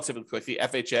back relatively quickly.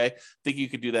 FHA, I think you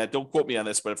could do that. Don't quote me on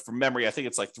this, but from memory, I think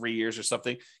it's like 3 years or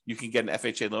something. You can get an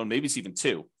FHA loan. Maybe it's even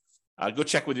 2. Go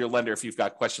check with your lender if you've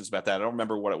got questions about that. I don't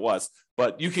remember what it was,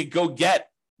 but you could go get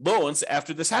loans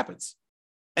after this happens.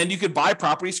 And you could buy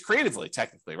properties creatively,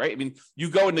 technically, right? I mean, you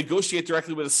go and negotiate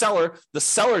directly with a seller. The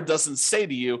seller doesn't say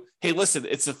to you, hey, listen,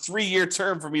 it's a 3-year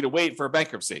term for me to wait for a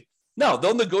bankruptcy. No,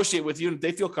 they'll negotiate with you and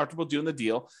they feel comfortable doing the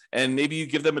deal. And maybe you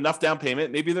give them enough down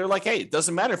payment. Maybe they're like, hey, it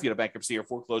doesn't matter if you had a bankruptcy or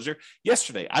foreclosure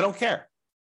yesterday. I don't care.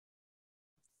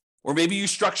 Or maybe you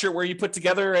structure where you put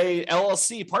together a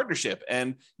LLC partnership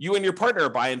and you and your partner are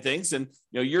buying things and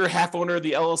you're half owner of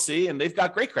the LLC and they've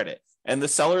got great credit. And the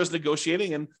seller is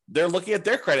negotiating and they're looking at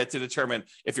their credit to determine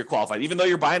if you're qualified, even though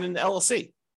you're buying an LLC.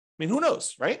 I mean, who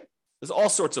knows, right? There's all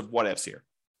sorts of what ifs here.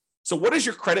 So what is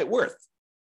your credit worth?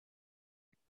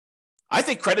 I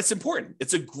think credit's important.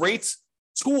 It's a great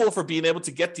tool for being able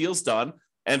to get deals done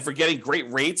and for getting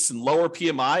great rates and lower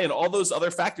PMI and all those other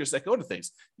factors that go to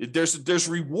things. There's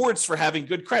rewards for having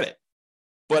good credit,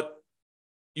 but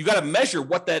you got to measure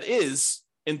what that is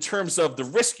in terms of the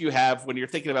risk you have when you're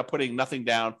thinking about putting nothing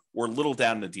down or little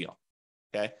down in the deal.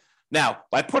 Okay. Now,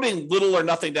 by putting little or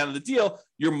nothing down in the deal,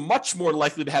 you're much more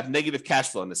likely to have negative cash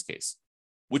flow in this case,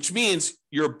 which means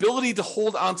your ability to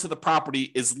hold onto the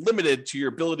property is limited to your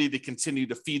ability to continue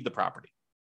to feed the property.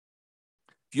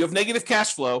 If you have negative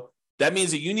cash flow, that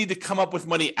means that you need to come up with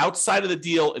money outside of the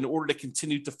deal in order to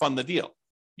continue to fund the deal.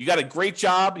 You got a great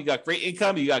job, you got great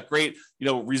income, you got great,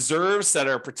 reserves that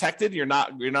are protected. You're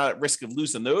not at risk of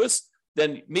losing those.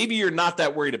 Then maybe you're not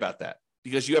that worried about that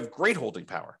because you have great holding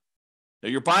power. Now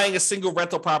you're buying a single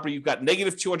rental property. You've got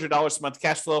negative $200 a month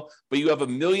cash flow, but you have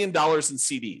 $1 million in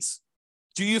CDs.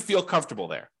 Do you feel comfortable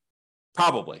there?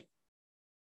 Probably.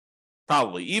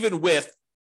 Even with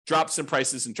drops in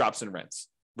prices and drops in rents,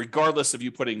 regardless of you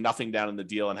putting nothing down in the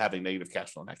deal and having negative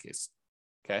cash flow in that case.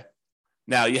 Okay.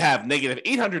 Now you have negative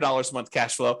 $800 a month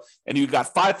cash flow and you've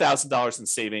got $5,000 in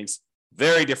savings.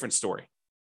 Very different story.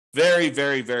 Very,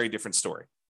 very, very different story.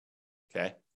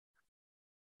 Okay.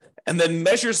 And then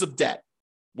measures of debt.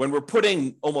 When we're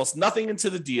putting almost nothing into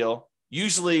the deal,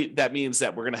 usually that means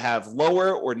that we're going to have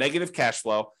lower or negative cash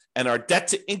flow, and our debt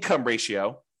to income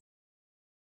ratio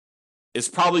is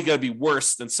probably going to be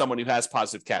worse than someone who has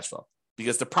positive cash flow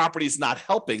because the property is not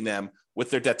helping them with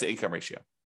their debt to income ratio.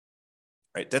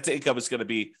 Right? Debt to income is going to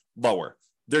be lower.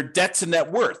 Their debt to net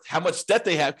worth, how much debt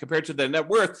they have compared to their net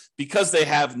worth, because they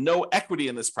have no equity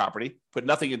in this property, put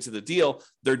nothing into the deal,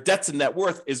 their debt to net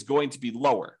worth is going to be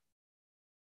lower.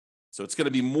 So it's going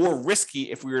to be more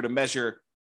risky if we were to measure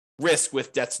risk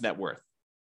with debt to net worth.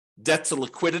 Debt to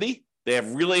liquidity, they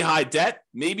have really high debt.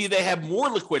 Maybe they have more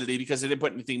liquidity because they didn't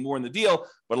put anything more in the deal,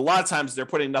 but a lot of times they're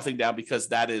putting nothing down because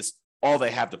that is all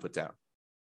they have to put down.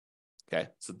 Okay,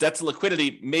 so debt to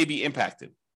liquidity may be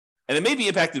impacted. And it may be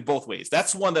impacted both ways.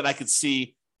 That's one that I could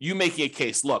see you making a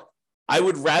case. Look, I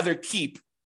would rather keep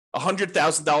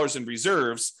 $100,000 in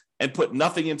reserves and put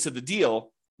nothing into the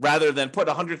deal rather than put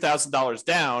 $100,000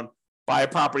 down, buy a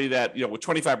property that, with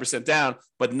 25% down,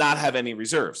 but not have any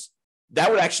reserves. That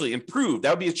would actually improve.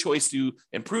 That would be a choice to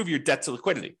improve your debt to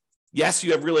liquidity. Yes,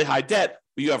 you have really high debt,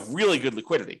 but you have really good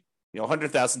liquidity,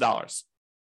 $100,000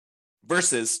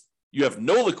 versus you have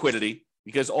no liquidity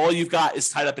because all you've got is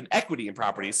tied up in equity in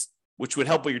properties, which would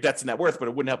help with your debt to net worth, but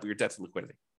it wouldn't help with your debt to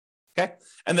liquidity. Okay.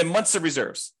 And then months of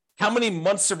reserves. How many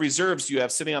months of reserves do you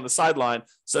have sitting on the sideline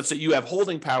such that you have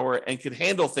holding power and can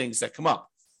handle things that come up?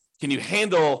 Can you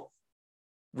handle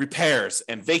repairs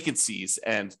and vacancies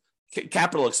and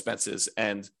capital expenses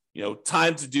and,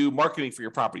 time to do marketing for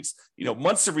your properties?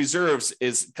 Months of reserves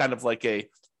is kind of like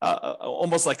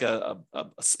almost like a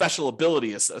special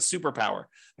ability, a superpower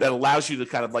that allows you to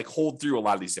kind of like hold through a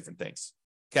lot of these different things.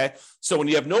 Okay. So when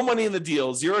you have no money in the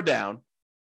deal, zero down,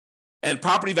 and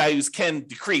property values can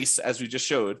decrease, as we just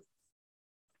showed,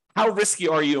 how risky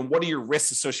are you and what are your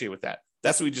risks associated with that?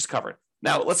 That's what we just covered.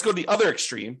 Now let's go to the other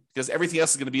extreme because everything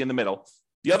else is going to be in the middle.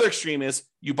 The other extreme is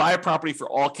you buy a property for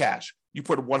all cash. You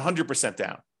put 100%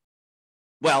 down.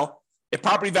 Well, if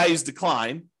property values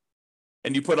decline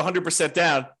and you put 100%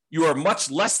 down, you are much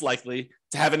less likely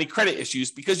to have any credit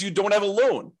issues because you don't have a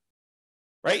loan,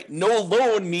 right? No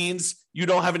loan means you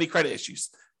don't have any credit issues.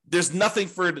 There's nothing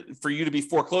for you to be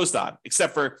foreclosed on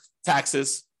except for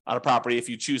taxes on a property if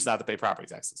you choose not to pay property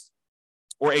taxes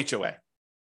or HOA,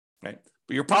 right?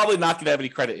 But you're probably not going to have any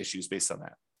credit issues based on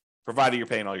that, provided you're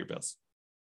paying all your bills.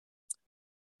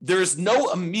 There is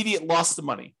no immediate loss of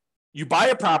money. You buy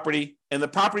a property and the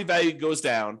property value goes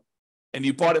down and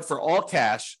you bought it for all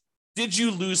cash. Did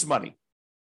you lose money?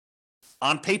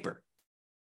 On paper.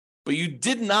 But you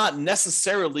did not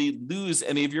necessarily lose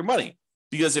any of your money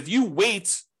because if you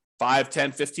wait 5,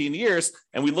 10, 15 years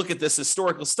and we look at this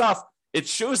historical stuff, it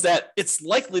shows that it's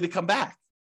likely to come back.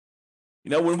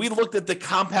 When we looked at the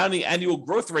compounding annual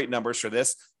growth rate numbers for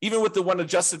this, even with the one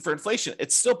adjusted for inflation,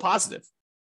 it's still positive.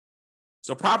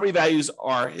 So property values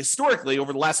are historically,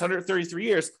 over the last 133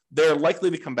 years, they're likely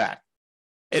to come back.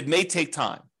 It may take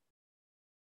time.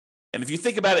 And if you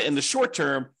think about it in the short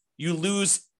term, you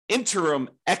lose interim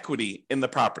equity in the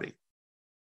property.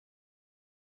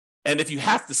 And if you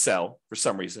have to sell for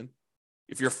some reason,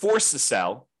 if you're forced to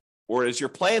sell, or is your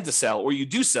plan to sell, or you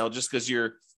do sell just because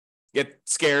you get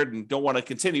scared and don't want to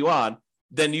continue on,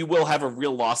 then you will have a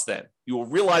real loss then. You will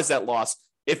realize that loss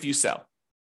if you sell.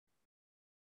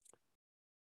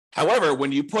 However,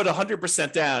 when you put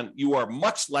 100% down, you are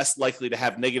much less likely to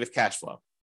have negative cash flow,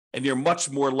 and you're much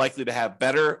more likely to have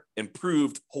better,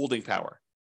 improved holding power.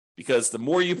 Because the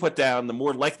more you put down, the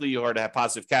more likely you are to have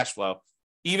positive cash flow,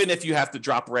 even if you have to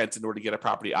drop rent in order to get a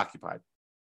property occupied.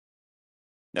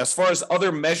 Now, as far as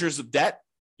other measures of debt,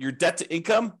 your debt to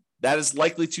income, that is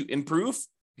likely to improve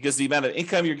because the amount of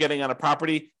income you're getting on a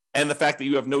property and the fact that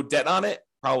you have no debt on it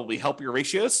probably help your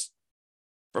ratios.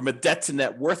 From a debt to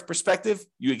net worth perspective,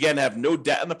 you again have no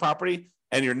debt on the property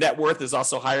and your net worth is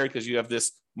also higher because you have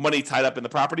this money tied up in the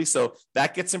property. So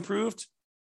that gets improved.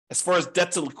 As far as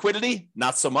debt to liquidity,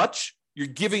 not so much. You're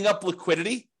giving up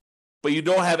liquidity, but you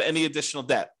don't have any additional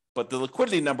debt. But the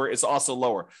liquidity number is also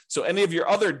lower. So any of your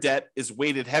other debt is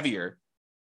weighted heavier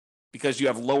because you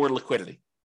have lower liquidity.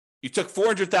 You took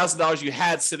 $400,000 you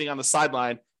had sitting on the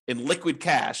sideline in liquid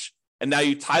cash, and now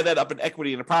you tie that up in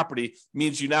equity in a property,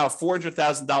 means you now have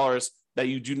 $400,000 that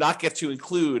you do not get to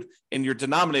include in your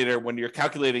denominator when you're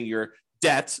calculating your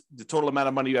debt, the total amount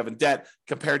of money you have in debt,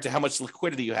 compared to how much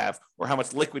liquidity you have or how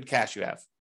much liquid cash you have.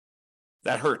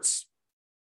 That hurts.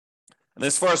 And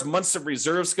as far as months of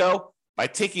reserves go, by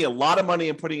taking a lot of money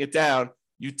and putting it down,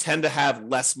 you tend to have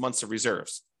less months of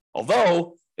reserves.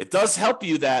 Although it does help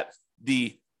you that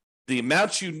the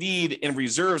amount you need in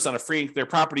reserves on a free and clear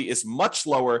property is much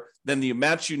lower than the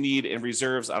amount you need in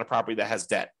reserves on a property that has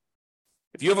debt.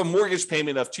 If you have a mortgage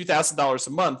payment of $2,000 a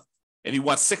month and you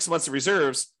want 6 months of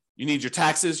reserves, you need your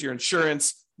taxes, your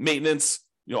insurance, maintenance,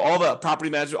 all the property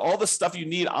management, all the stuff you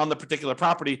need on the particular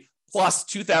property, plus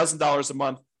 $2,000 a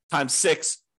month times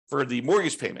 6 for the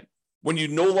mortgage payment. When you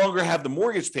no longer have the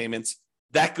mortgage payments,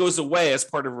 that goes away as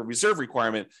part of a reserve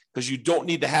requirement because you don't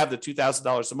need to have the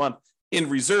 $2,000 a month in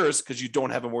reserves because you don't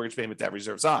have a mortgage payment to have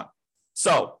reserves on.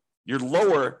 So it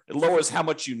lowers how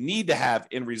much you need to have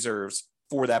in reserves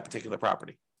for that particular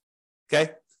property.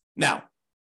 Okay. Now,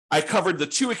 I covered the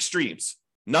two extremes,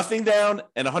 nothing down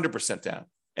and 100% down,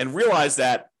 and realize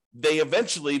that they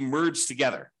eventually merge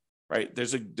together, right?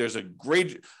 There's a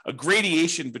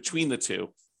gradation between the two.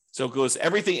 So it goes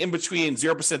everything in between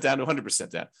 0% down to 100%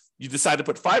 down. You decide to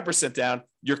put 5% down,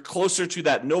 you're closer to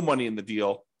that no money in the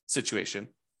deal situation.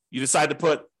 You decide to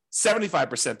put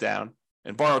 75% down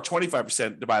and borrow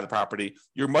 25% to buy the property,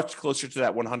 you're much closer to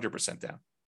that 100% down.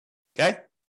 Okay?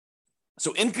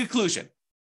 So in conclusion,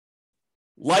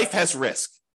 life has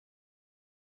risk.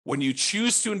 When you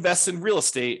choose to invest in real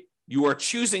estate, you are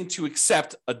choosing to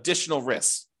accept additional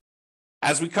risks.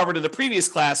 As we covered in the previous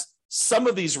class, some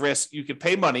of these risks you could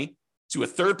pay money to a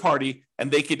third party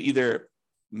and they could either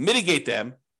mitigate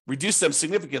them, reduce them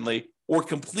significantly, or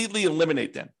completely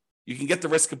eliminate them. You can get the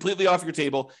risk completely off your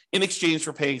table in exchange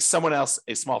for paying someone else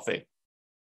a small fee.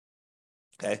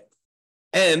 Okay.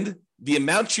 And the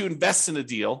amount you invest in a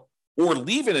deal or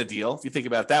leave in a deal, if you think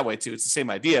about it that way too, it's the same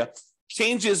idea,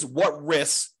 changes what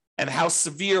risks and how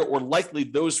severe or likely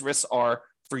those risks are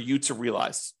for you to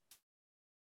realize.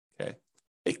 Okay.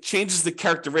 It changes the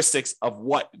characteristics of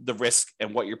what the risk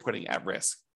and what you're putting at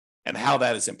risk and how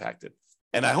that is impacted.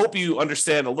 And I hope you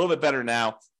understand a little bit better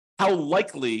now how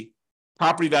likely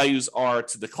property values are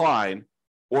to decline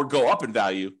or go up in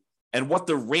value and what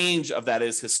the range of that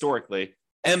is historically,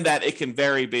 and that it can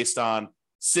vary based on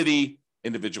city,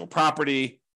 individual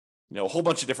property, a whole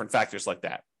bunch of different factors like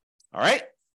that. All right.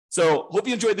 So hope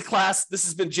you enjoyed the class. This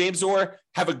has been James Orr.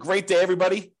 Have a great day,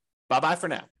 everybody. Bye-bye for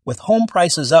now. With home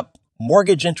prices up,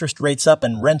 mortgage interest rates up,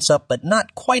 and rents up, but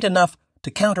not quite enough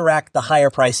to counteract the higher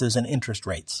prices and interest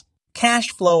rates.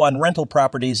 Cash flow on rental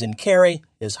properties in Cary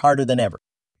is harder than ever.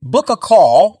 Book a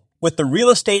call with the Real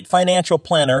Estate Financial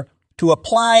Planner to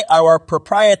apply our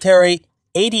proprietary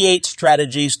 88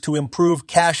 strategies to improve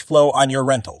cash flow on your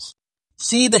rentals.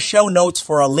 See the show notes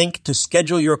for a link to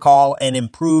schedule your call and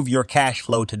improve your cash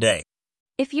flow today.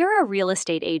 If you're a real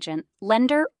estate agent,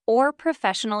 lender, or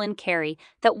professional in Cary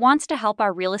that wants to help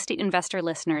our real estate investor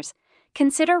listeners,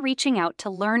 consider reaching out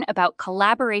to learn about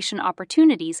collaboration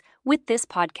opportunities with this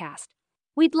podcast.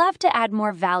 We'd love to add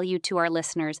more value to our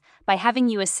listeners by having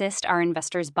you assist our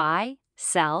investors buy,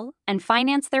 sell, and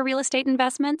finance their real estate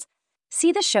investments.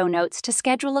 See the show notes to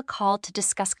schedule a call to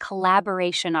discuss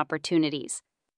collaboration opportunities.